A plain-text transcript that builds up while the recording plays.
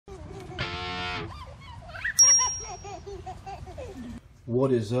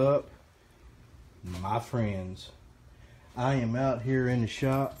What is up, my friends? I am out here in the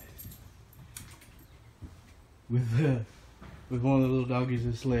shop with one of the little doggies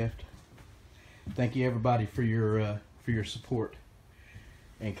that's left. Thank you everybody for your support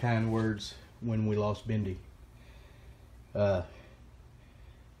and kind words when we lost Bendy. Man,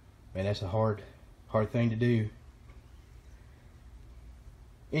 that's a hard thing to do.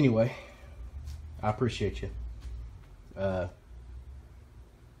 Anyway, I appreciate you.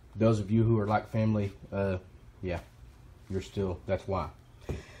 Those of you who are like family, yeah, you're still, that's why.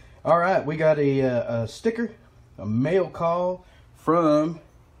 All right, we got a sticker, a mail call from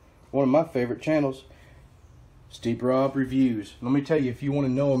one of my favorite channels, Steve Rob Reviews. Let me tell you, if you want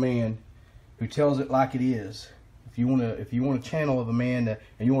to know a man who tells it like it is, if you want a channel of a man and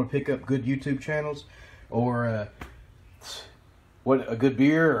you want to pick up good YouTube channels, or a good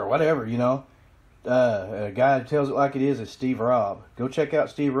beer or whatever, you know, a guy that tells it like it is Steve Rob. Go check out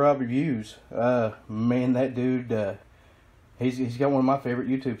Steve Rob Reviews. Man, that dude, he's got one of my favorite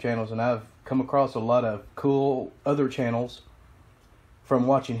YouTube channels, and I've come across a lot of cool other channels from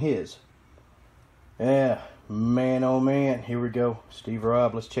watching his. Yeah, man, oh man, here we go. Steve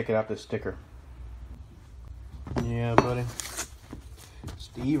Rob, let's check it out, this sticker. Yeah, buddy.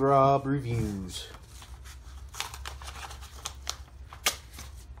 Steve Rob Reviews.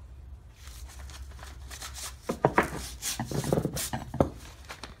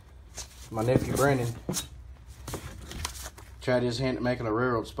 My nephew Brandon tried his hand at making a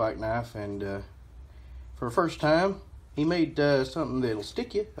railroad spike knife, and for the first time, he made something that'll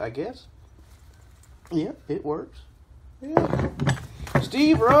stick you, I guess. Yeah, it works. Yeah.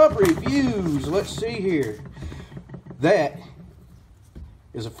 Steve Rob Reviews. Let's see here. That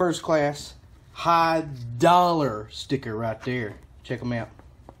is a first class, high dollar sticker right there. Check them out.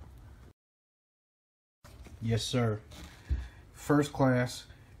 Yes, sir. First class,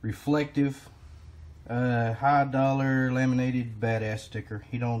 reflective, high dollar laminated badass sticker.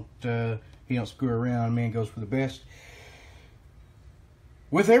 He don't screw around. Man goes for the best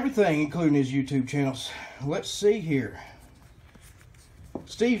with everything, including his YouTube channels. Let's see here.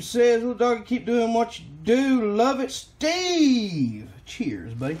 Steve says, "Little doggy, keep doing what you do. Love it, Steve."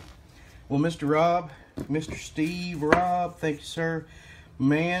 Cheers, buddy. Well, Mr. Rob, Mr. Steve Rob, thank you, sir.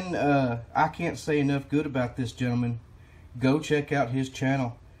 Man, I can't say enough good about this gentleman. Go check out his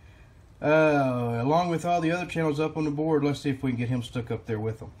channel. Along with all the other channels up on the board, let's see if we can get him stuck up there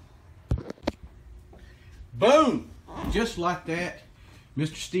with them. Boom! Just like that,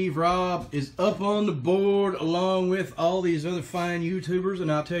 Mr. Steve Rob is up on the board along with all these other fine YouTubers.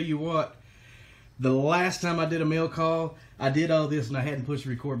 And I'll tell you what, the last time I did a mail call, I did all this and I hadn't pushed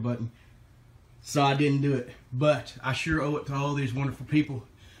the record button, so I didn't do it. But I sure owe it to all these wonderful people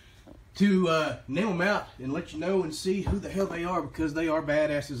to name them out and let you know and see who the hell they are, because they are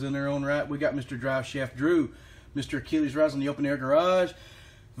badasses in their own right. We got Mr. Drive Chef Drew, Mr. Achilles Rise in the Open Air Garage,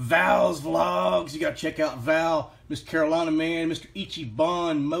 Val's Vlogs, you got to check out Val, Mr. Carolina Man, Mr.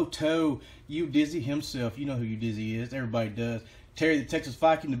 Ichiban Moto, You Dizzy himself, you know who You Dizzy is, everybody does. Terry the Texas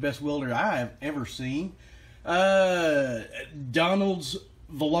Viking, the best welder I have ever seen. Donald's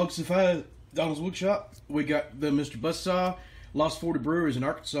Vlogsify, Donald's Woodshop, we got the Mr. Buzzsaw, Lost 40 Breweries in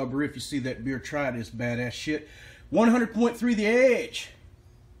Arkansas Brewery. If you see that beer, try it. It's badass shit. 100.3 The Edge.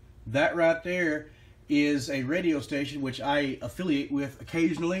 That right there is a radio station which I affiliate with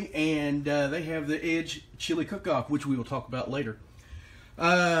occasionally, and they have the Edge Chili Cookoff, which we will talk about later.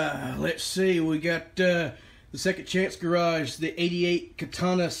 Let's see. We got the Second Chance Garage, the 88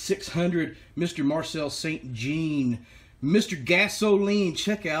 Katana 600, Mr. Marcel St. Jean, Mr. Gasoline.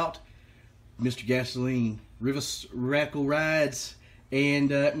 Check out Mr. Gasoline. Rivers Radical Rides, and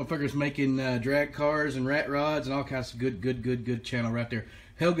that motherfucker's making drag cars and rat rods and all kinds of good channel right there.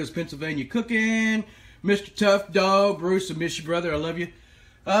 Helga's Pennsylvania Cooking, Mr. Tough Dog, Bruce, I miss you, brother, I love you.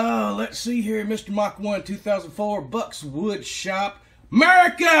 Let's see here, Mr. Mach 1 2004, Buck's Wood Shop,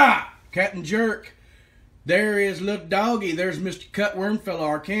 America! Captain Jerk. There is Lil Doggy. There's Mr. Cutworm, fellow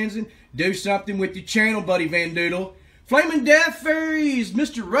Arkansan. Do something with your channel, buddy Van Doodle. Flaming Death Fairies,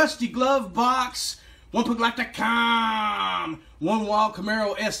 Mr. Rusty Glove Box, OnePookLike.com, One Wild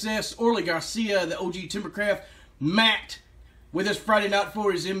Camaro SS, Orly Garcia, the OG Timbercraft, Matt, with us Friday night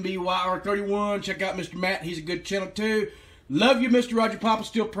for his MBYR31. Check out Mr. Matt, he's a good channel too. Love you, Mr. Roger Papa,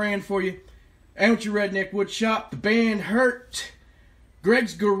 still praying for you. Amateur Redneck Wood Shop, the band Hurt,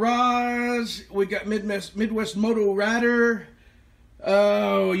 Greg's Garage, we got Midwest Moto Rider,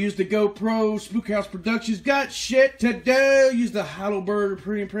 use the GoPro, Spookhouse Productions, got shit to do, use the Hollow Bird,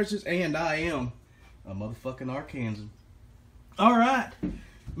 Pretty Princess, and I am a motherfucking Arkansan. All right,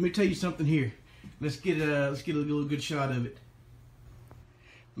 let me tell you something here. Let's get a little good shot of it.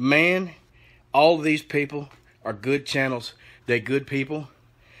 Man, all of these people are good channels. They're good people.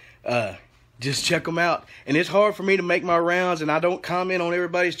 Just check them out. And it's hard for me to make my rounds, and I don't comment on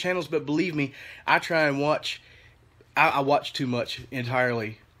everybody's channels, but believe me, I try and watch. I watch too much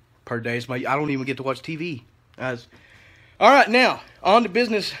entirely per day. I don't even get to watch TV. All right, now, on to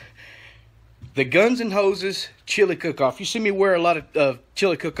business. The Guns and Hoses Chili Cookoff. You see me wear a lot of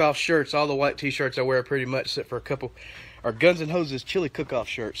Chili Cookoff shirts. All the white t-shirts I wear pretty much, except for a couple, are Guns and Hoses Chili Cookoff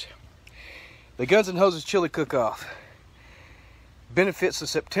shirts. The Guns and Hoses Chili Cookoff benefits the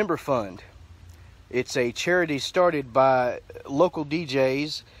September Fund. It's a charity started by local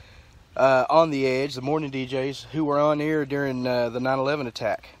DJs on the edge, the morning DJs, who were on air during the 9/11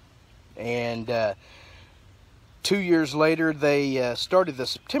 attack. And 2 years later, they started the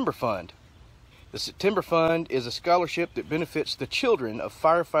September Fund. The September Fund is a scholarship that benefits the children of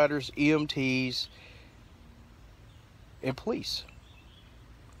firefighters, EMTs, and police.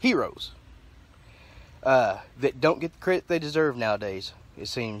 Heroes. That don't get the credit they deserve nowadays, it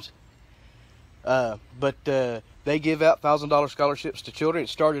seems. But they give out $1,000 scholarships to children. It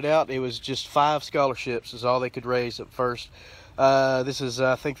started out, it was just 5 scholarships is all they could raise at first. This is,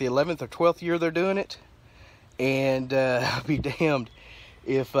 I think, the 11th or 12th year they're doing it. And I'll be damned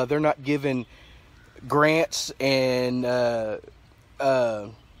if they're not giving grants, and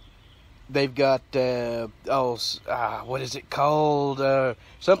they've got what is it called?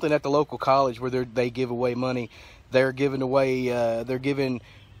 Something at the local college where they give away money. They're giving away. They're giving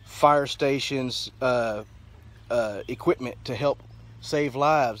fire stations equipment to help save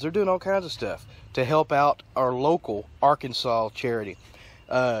lives. They're doing all kinds of stuff to help out our local Arkansas charity.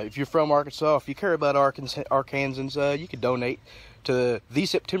 If you're from Arkansas, if you care about Arkansans, you can donate to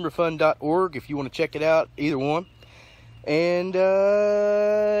theseptemberfund.org if you want to check it out, either one. And hey,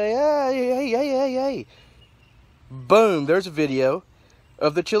 boom, there's a video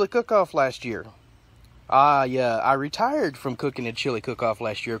of the Chili Cook-Off last year. I retired from cooking a Chili Cook-Off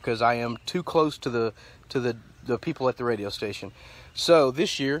last year because I am too close to the people at the radio station. So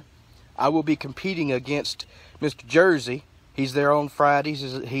this year I will be competing against Mr. Jersey. He's there on Fridays.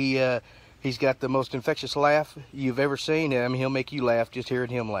 He's got the most infectious laugh you've ever seen. I mean, he'll make you laugh just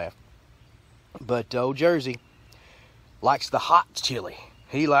hearing him laugh. But old Jersey likes the hot chili.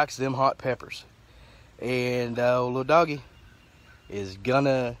 He likes them hot peppers. And old Lil Doggy is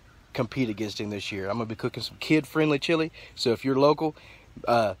gonna compete against him this year. I'm gonna be cooking some kid-friendly chili. So if you're local,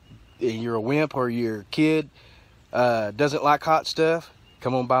 and you're a wimp, or your kid doesn't like hot stuff,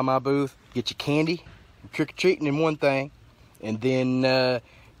 come on by my booth, get your candy, trick-or-treating in one thing, and then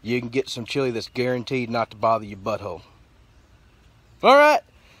you can get some chili that's guaranteed not to bother your butthole. All right.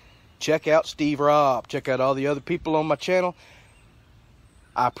 Check out Steve Robb. Check out all the other people on my channel.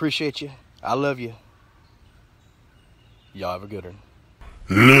 I appreciate you. I love you. Y'all have a good one.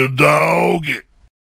 Lil Doggy.